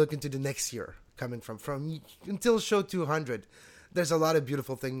when I look into the next year coming from until show 200. There's a lot of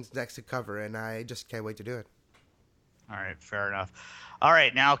beautiful things next to cover, and I just can't wait to do it. All right, fair enough. All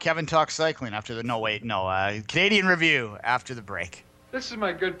right, now Kevin talks cycling after the Canadian Review after the break. This is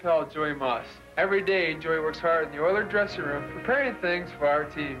my good pal Joey Moss. Every day, Joey works hard in the Oilers dressing room, preparing things for our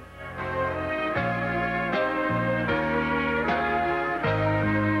team.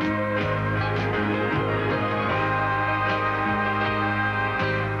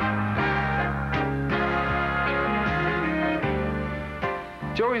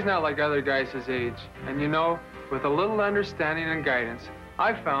 Joey's not like other guys his age, and with a little understanding and guidance,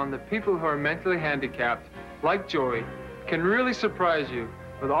 I've found that people who are mentally handicapped, like Joey, can really surprise you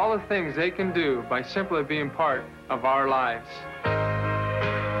with all the things they can do by simply being part of our lives.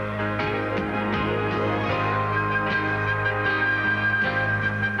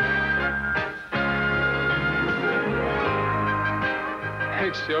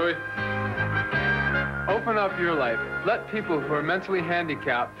 Thanks, Joey. Open up your life. Let people who are mentally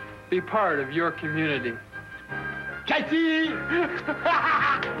handicapped be part of your community. Katie! Feeling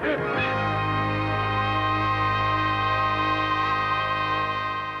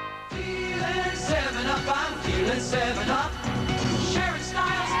 7 up, I'm feeling 7 up. Sharing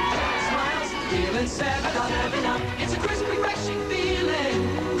styles, smiles, feeling 7 up. It's a crisp, refreshing feeling.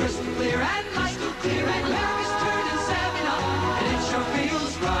 Crystal clear and crystal clear, and life is turning 7 up, and it sure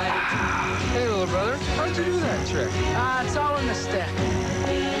feels right. Hey, little brother, how'd you do that trick? It's all in the step.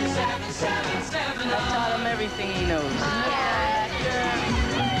 7 I taught him everything he knows.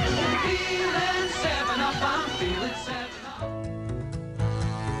 Feeling 7 up, I'm feeling 7 up.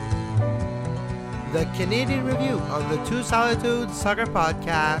 The Canadian Review on the Two Solitudes Soccer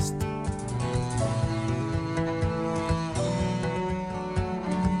Podcast.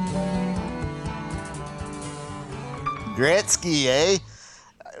 Gretzky, eh?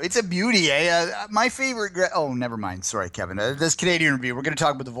 It's a beauty, eh? My favorite... Oh, never mind. Sorry, Kevin. This Canadian Review, we're going to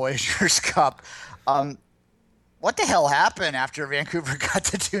talk about the Voyageurs Cup. What the hell happened after Vancouver got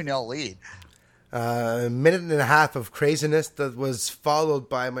the 2-0 lead? A minute and a half of craziness that was followed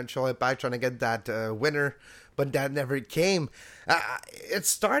by Montreal by trying to get that winner, but that never came. It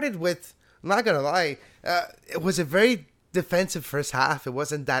started with, I'm not going to lie, it was a very defensive first half. It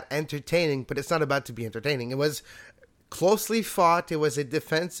wasn't that entertaining, but it's not about to be entertaining. It was closely fought. It was a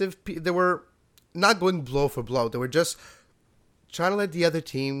defensive. They were not going blow for blow. They were just trying to let the other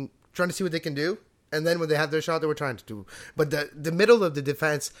team, trying to see what they can do. And then when they had their shot, they were trying to do. But the middle of the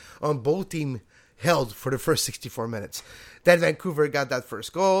defense on both teams held for the first 64 minutes. Then Vancouver got that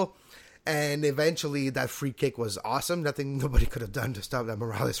first goal. And eventually that free kick was awesome. Nobody could have done to stop that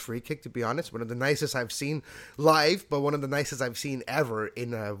Morales free kick, to be honest. One of the nicest I've seen live, but one of the nicest I've seen ever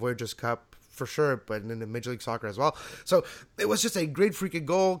in a Voyageurs Cup, for sure, but in the Major League Soccer as well. So it was just a great free kick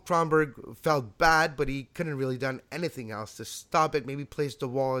goal. Kronberg felt bad, but he couldn't really done anything else to stop it. Maybe placed the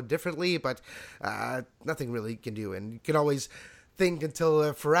wall differently, but nothing really can do. And you can always think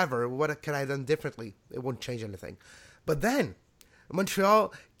until forever, what could I have done differently? It won't change anything. But then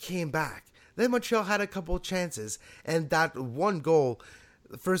Montreal came back. Then Montreal had a couple of chances, and that one goal,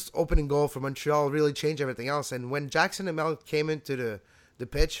 the first opening goal for Montreal, really changed everything else. And when Jackson Hamel came into the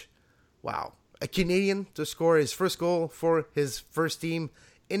pitch, wow, a Canadian to score his first goal for his first team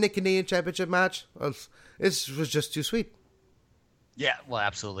in the Canadian Championship match, it was just too sweet. Yeah, well,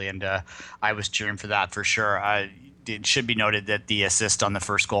 absolutely, and I was cheering for that for sure. It should be noted that the assist on the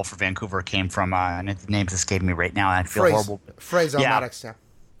first goal for Vancouver came from, and the name's escaping me right now. I feel horrible. Fraser Maddox, yeah.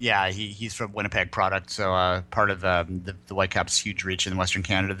 Yeah, he's from Winnipeg product, so part of the Whitecaps' huge reach in Western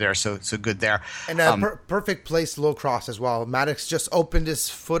Canada there, so good there. And a perfect place low cross as well. Maddox just opened his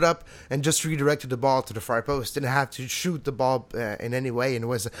foot up and just redirected the ball to the far post. Didn't have to shoot the ball in any way, and it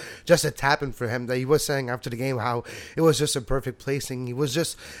was just a tap-in for him. That he was saying after the game how it was just a perfect placing. He was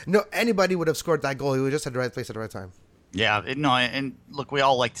just, anybody would have scored that goal. He was just at the right place at the right time. Yeah, and look, we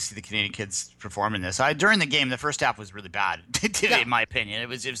all like to see the Canadian kids perform in this. During the game, the first half was really bad, in my opinion. It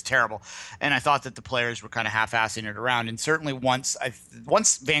was terrible, and I thought that the players were kind of half-assing it around. And certainly once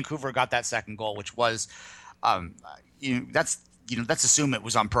Vancouver got that second goal, which was, let's assume it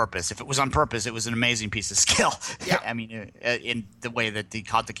was on purpose. If it was on purpose, it was an amazing piece of skill. Yeah. I mean, in the way that he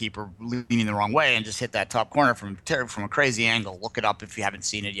caught the keeper leaning the wrong way and just hit that top corner from a crazy angle. Look it up if you haven't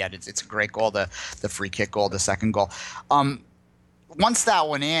seen it yet. It's a great goal, the free kick goal, the second goal. Once that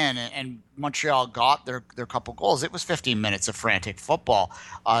went in and Montreal got their couple goals, it was 15 minutes of frantic football.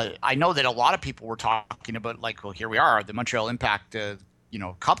 I know that a lot of people were talking about, like, well, here we are, the Montreal Impact,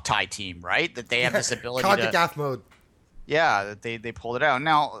 cup tie team, right? That they have this ability CONCACAF mode. Yeah, that they pulled it out.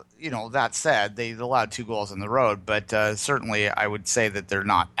 Now, that said, they allowed 2 goals on the road, but certainly I would say that they're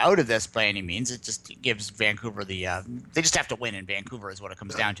not out of this by any means. It just gives Vancouver they just have to win in Vancouver is what it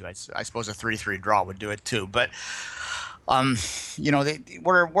comes down to. I suppose a 3-3 draw would do it too. But,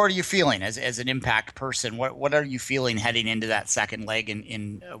 what are you feeling as an Impact person? What are you feeling heading into that second leg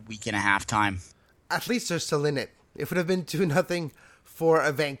in a week and a half time? At least they're still in it. If it would have been 2-0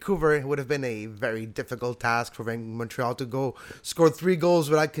 for Vancouver, it would have been a very difficult task for Montreal to go score 3 goals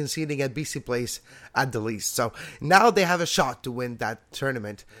without conceding at BC Place at the least. So now they have a shot to win that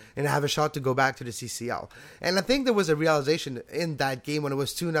tournament and have a shot to go back to the CCL. And I think there was a realization in that game when it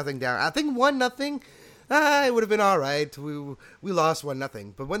was 2-0 down. I think 1-0, it would have been all right. We lost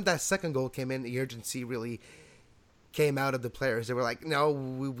 1-0. But when that second goal came in, the urgency really came out of the players. They were like, no,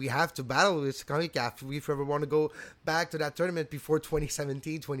 we have to battle with CONCACAF if we ever want to go back to that tournament before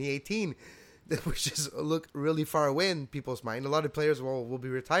 2017, 2018, which just look really far away in people's mind. A lot of players will be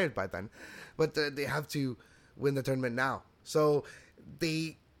retired by then, but they have to win the tournament now. So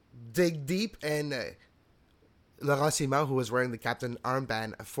they dig deep, and Laurent Simon, who was wearing the captain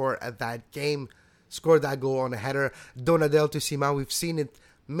armband for that game, scored that goal on a header. Donadel to Simon, we've seen it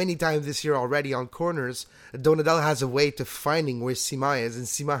many times this year already on corners. Donadel has a way to finding where Simon is, and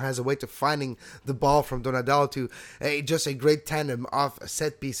Simon has a way to finding the ball from Donadel to just a great tandem of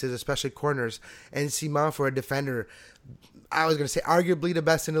set pieces, especially corners. And Simon, for a defender, I was going to say arguably the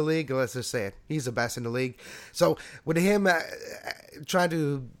best in the league. Let's just say it. He's the best in the league. So with him trying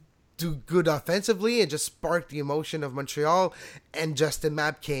to do good offensively and just spark the emotion of Montreal, and Justin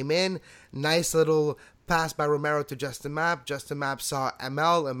Mapp came in. Nice little pass by Romero to Justin Mapp. Justin Mapp saw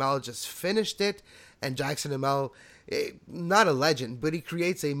Hamel. Hamel just finished it. And Jackson Hamel, not a legend, but he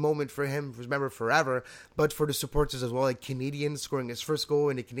creates a moment for him, remember forever, but for the supporters as well, a Canadian scoring his first goal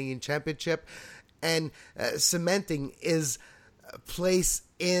in the Canadian Championship and cementing his place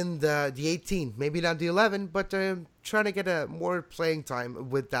in the 18, maybe not the 11, but trying to get more playing time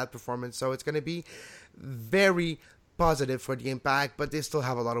with that performance. So it's going to be very positive for the Impact, but they still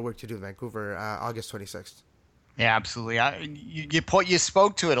have a lot of work to do in Vancouver, August 26th. Yeah, absolutely. You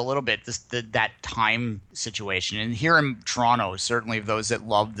spoke to it a little bit, that time situation, and here in Toronto, certainly those that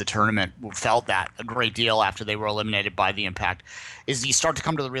loved the tournament felt that a great deal after they were eliminated by the Impact. Is you start to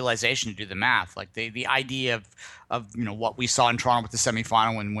come to the realization to do the math, like the idea of what we saw in Toronto with the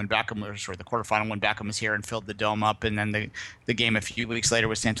semifinal when Beckham was, or the quarterfinal when Beckham was here and filled the dome up, and then the game a few weeks later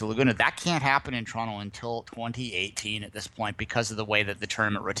with Santa Laguna. That can't happen in Toronto until 2018 at this point because of the way that the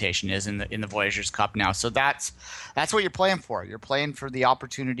tournament rotation is in the Voyageurs Cup now. So that's what you're playing for. You're playing for the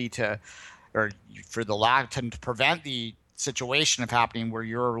opportunity or for the lack to prevent the situation of happening where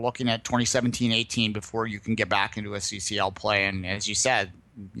you're looking at 2017-18 before you can get back into a CCL play. And as you said,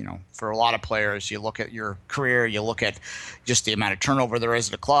 for a lot of players, you look at your career, you look at just the amount of turnover there is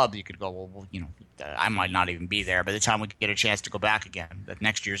at a club, you could go, well, I might not even be there by the time we get a chance to go back again. That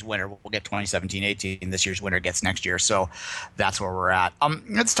next year's winner will get 2017-18. This year's winner gets next year. So that's where we're at.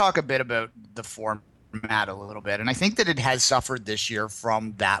 Let's talk a bit about the format a little bit, and I think that it has suffered this year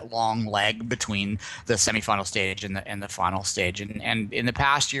from that long leg between the semifinal stage and the final stage. And in the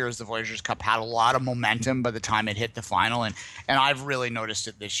past years, the Voyageurs Cup had a lot of momentum by the time it hit the final, and I've really noticed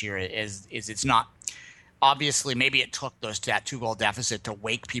it this year. Is it's not. Obviously, maybe it took that 2-goal deficit to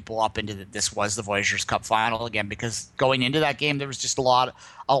wake people up into that this was the Voyageurs Cup final again, because going into that game, there was just a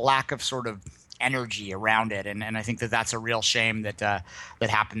lack of sort of energy around it, and I think that's a real shame that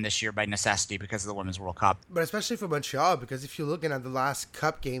happened this year by necessity because of the Women's World Cup. But especially for Montreal, because if you're looking at the last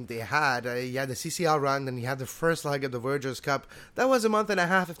Cup game they had, you had the CCL run, and you had the first leg of the Voyageurs Cup. That was a month and a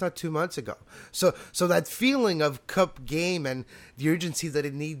half, if not 2 months ago. So that feeling of Cup game and the urgency that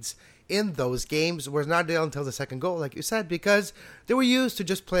it needs in those games was not there until the second goal, like you said, because they were used to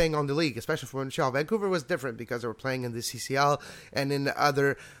just playing on the league, especially for Montreal. Vancouver was different because they were playing in the CCL and in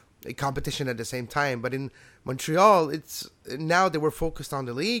other competition at the same time. But in Montreal, now they were focused on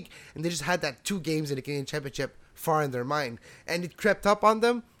the league, and they just had that 2 games in the Canadian Championship far in their mind, and it crept up on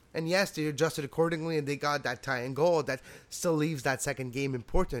them. And yes, they adjusted accordingly, and they got that tying goal that still leaves that second game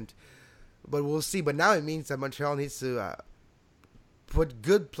important. But we'll see. But now it means that Montreal needs to put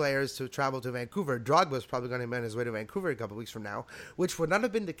good players to travel to Vancouver. Drogba is probably going to make his way to Vancouver a couple of weeks from now, which would not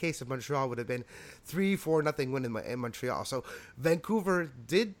have been the case if Montreal would have been 3-4-0 win in Montreal. So Vancouver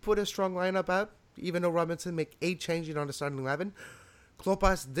did put a strong lineup out, even though Robinson made 8 changes on the starting 11.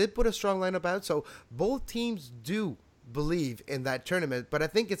 Klopas did put a strong lineup out, so both teams do believe in that tournament, but I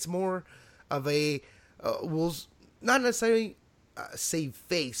think it's more of a we'll not necessarily save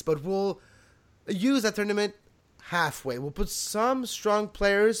face, but we'll use that tournament halfway. We'll put some strong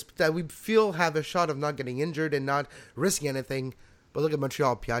players that we feel have a shot of not getting injured and not risking anything. But look at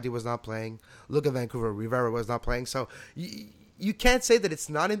Montreal, Piatti was not playing. Look at Vancouver, Rivera was not playing. So you can't say that it's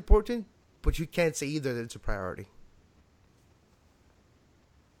not important, but you can't say either that it's a priority.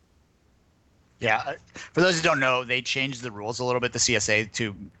 Yeah, for those who don't know, they changed the rules a little bit, the CSA,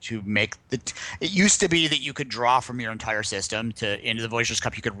 to make it used to be that you could draw from your entire system into the Voyageurs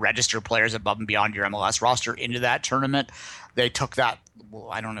Cup. You could register players above and beyond your MLS roster into that tournament. They took that. Well,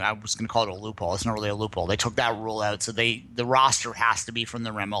 I don't know. I was going to call it a loophole. It's not really a loophole. They took that rule out, so the roster has to be from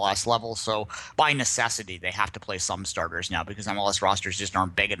their MLS level. So by necessity, they have to play some starters now because MLS rosters just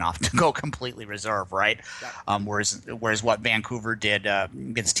aren't big enough to go completely reserve, right? Yeah. Whereas what Vancouver did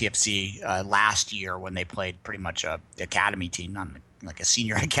against TFC last year when they played pretty much a academy team, not like a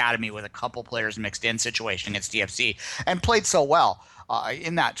senior academy with a couple players mixed in situation against TFC, and played so well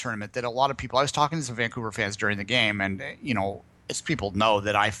in that tournament that a lot of people. I was talking to some Vancouver fans during the game, and as people know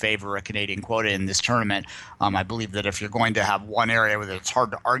that I favor a Canadian quota in this tournament. I believe that if you're going to have one area where it's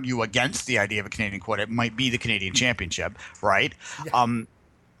hard to argue against the idea of a Canadian quota, it might be the Canadian Championship, right? Yeah.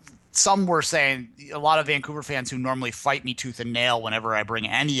 Some were saying, a lot of Vancouver fans who normally fight me tooth and nail whenever I bring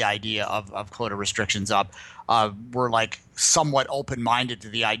any idea of quota restrictions up, were like somewhat open-minded to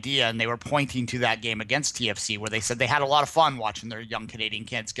the idea, and they were pointing to that game against TFC where they said they had a lot of fun watching their young Canadian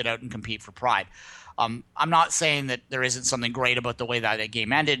kids get out and compete for pride. I'm not saying that there isn't something great about the way that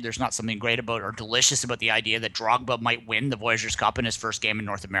game ended. There's not something great about or delicious about the idea that Drogba might win the Voyageurs Cup in his first game in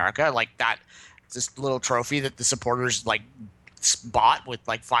North America. Like that, this little trophy that the supporters bought with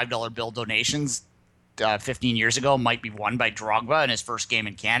 $5 bill donations 15 years ago might be won by Drogba in his first game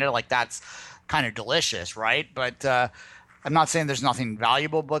in Canada. Like that's kind of delicious, right? But I'm not saying there's nothing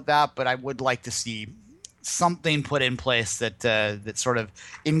valuable about that, but I would like to see something put in place that sort of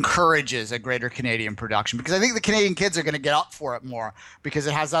encourages a greater Canadian production, because I think the Canadian kids are going to get up for it more because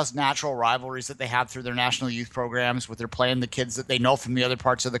it has those natural rivalries that they have through their national youth programs with they're playing the kids that they know from the other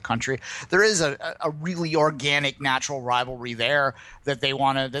parts of the country. There is a really organic natural rivalry there that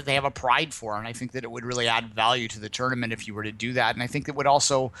that they have a pride for, and I think that it would really add value to the tournament if you were to do that. And I think it would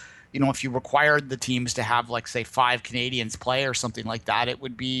also if you required the teams to have, like, say, 5 Canadians play or something like that, it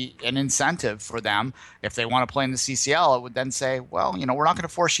would be an incentive for them. If they want to play in the CCL, it would then say, well, we're not going to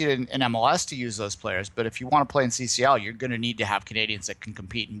force you in MLS to use those players, but if you want to play in CCL, you're going to need to have Canadians that can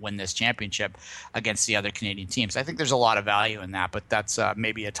compete and win this championship against the other Canadian teams. I think there's a lot of value in that, but that's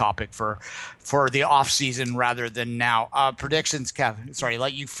maybe a topic for the off season rather than now. Predictions, Kev. Sorry,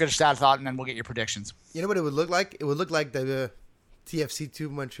 let you finish that thought, and then we'll get your predictions. You know what it would look like? It would look like the TFC2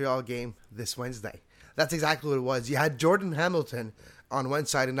 Montreal game this Wednesday. That's exactly what it was. You had Jordan Hamilton on one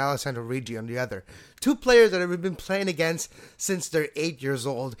side and Alessandro Ricci on the other. 2 players that have been playing against since they're 8 years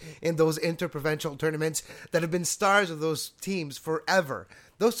old in those interprovincial tournaments that have been stars of those teams forever.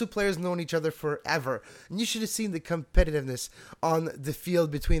 Those 2 players known each other forever. And you should have seen the competitiveness on the field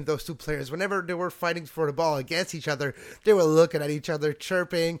between those 2 players. Whenever they were fighting for the ball against each other, they were looking at each other,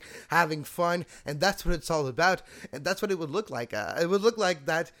 chirping, having fun. And that's what it's all about. And that's what it would look like. It would look like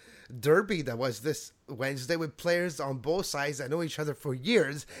that derby that was this Wednesday with players on both sides that know each other for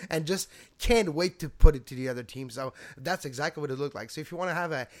years and just can't wait to put it to the other team. So that's exactly what it looked like. So if you want to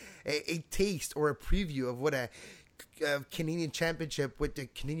have a taste or a preview of what a Canadian championship with the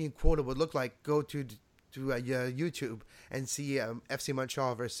Canadian quota would look like, go to YouTube and see FC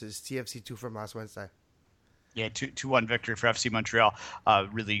Montreal versus TFC2 from last Wednesday. Yeah, 2-1 victory for FC Montreal.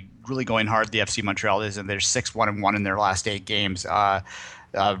 Really going hard. The FC Montreal is, and they're 6-1-1 in their last 8 games.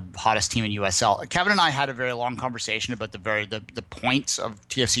 Hottest team in USL. Kevin and I had a very long conversation about the points of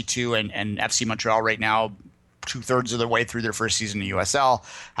TFC2 and FC Montreal right now. 2/3 of the way through their first season in USL,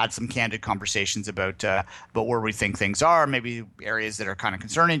 had some candid conversations about where we think things are, maybe areas that are kind of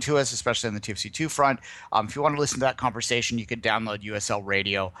concerning to us, especially on the TFC2 front. If you want to listen to that conversation, you could download USL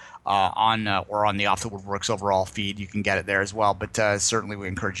Radio on the Off the Woodworks overall feed. You can get it there as well, but certainly we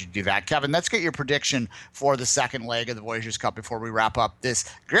encourage you to do that. Kevin, let's get your prediction for the second leg of the Voyageurs Cup before we wrap up this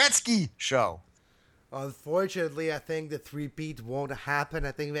Gretzky show. Unfortunately, I think the three-peat won't happen.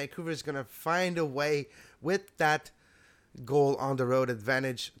 I think Vancouver's going to find a way with that goal on the road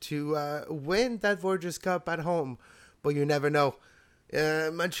advantage to win that Voyageurs Cup at home. But you never know.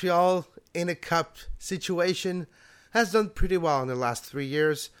 Montreal, in a cup situation, has done pretty well in the last 3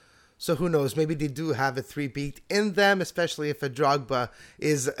 years. So who knows? Maybe they do have a three-peat in them, especially if a Drogba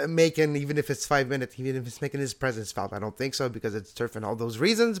is making, even if it's 5 minutes, even if it's making his presence felt. I don't think so because it's turf and all those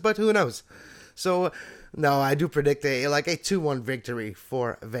reasons, but who knows? So, no, I do predict a 2-1 victory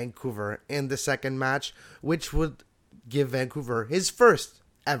for Vancouver in the second match, which would give Vancouver his first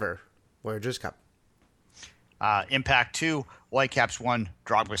ever Voyageurs Cup. Impact 2, Whitecaps 1,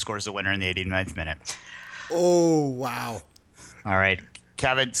 Drogba scores the winner in the 89th minute. Oh, wow. All right,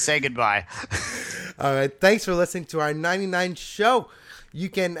 Kevin, say goodbye. All right, thanks for listening to our 99 show. You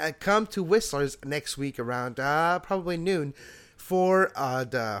can come to Whistler's next week around probably noon for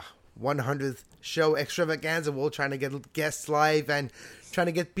the 100th show extravaganza. We'll try to get guests live and trying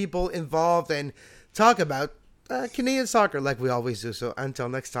to get people involved and talk about Canadian soccer like we always do. So until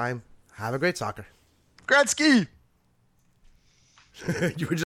next time, have a great soccer. Gretzky! You were just